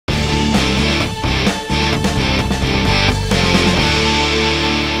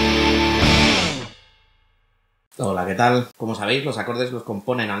Hola, ¿qué tal? Como sabéis, los acordes los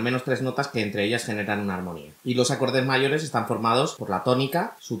componen al menos 3 notas que entre ellas generan una armonía. Y los acordes mayores están formados por la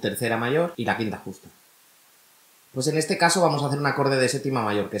tónica, su tercera mayor y la quinta justa. Pues en este caso vamos a hacer un acorde de séptima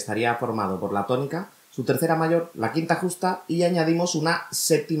mayor que estaría formado por la tónica, su tercera mayor, la quinta justa y añadimos una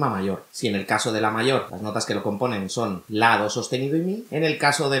séptima mayor. Si en el caso de la mayor las notas que lo componen son la, do sostenido y mi, en el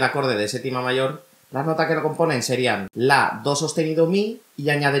caso del acorde de séptima mayor las notas que lo componen serían la, do sostenido, mi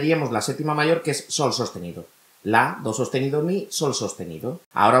y añadiríamos la séptima mayor que es sol sostenido. La, do sostenido, mi, sol sostenido.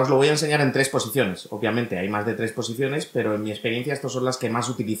 Ahora os lo voy a enseñar en 3 posiciones. Obviamente hay más de 3 posiciones, pero en mi experiencia estas son las que más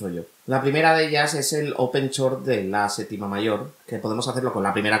utilizo yo. La primera de ellas es el open chord de la séptima mayor, que podemos hacerlo con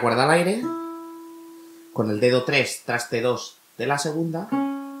la primera cuerda al aire, con el dedo 3, traste 2 de la segunda,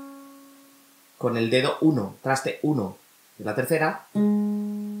 con el dedo 1, traste 1 de la tercera,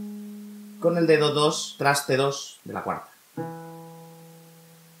 con el dedo 2, traste 2 de la cuarta.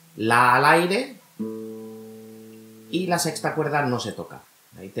 La al aire y la sexta cuerda no se toca.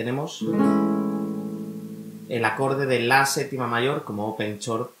 Ahí tenemos el acorde de la séptima mayor como open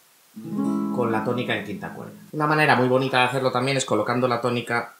chord con la tónica en quinta cuerda. Una manera muy bonita de hacerlo también es colocando la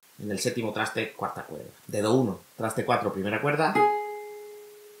tónica en el séptimo traste, cuarta cuerda. Dedo 1, traste 4, primera cuerda.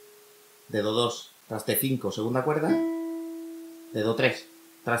 Dedo 2, traste 5, segunda cuerda. Dedo 3,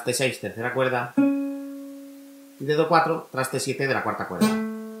 traste 6, tercera cuerda. Y dedo 4, traste 7 de la cuarta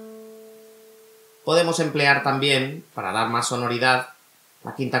cuerda. Podemos emplear también, para dar más sonoridad,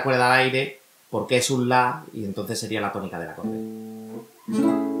 la quinta cuerda al aire, porque es un la, y entonces sería la tónica del acorde.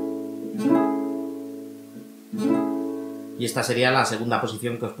 Y esta sería la segunda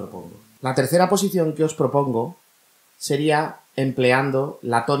posición que os propongo. La tercera posición que os propongo sería empleando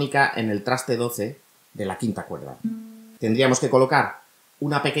la tónica en el traste 12 de la quinta cuerda. Tendríamos que colocar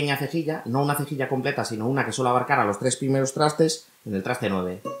una pequeña cejilla, no una cejilla completa, sino una que solo abarcara los 3 primeros trastes en el traste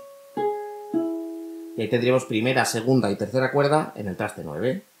 9. Y ahí tendríamos primera, segunda y tercera cuerda en el traste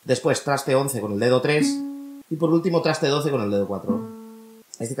 9. Después traste 11 con el dedo 3 y por último traste 12 con el dedo 4.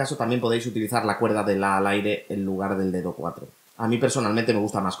 En este caso también podéis utilizar la cuerda de la al aire en lugar del dedo 4. A mí personalmente me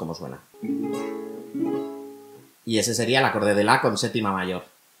gusta más cómo suena. Y ese sería el acorde de la con séptima mayor.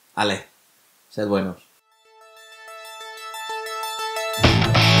 Ale, sed buenos.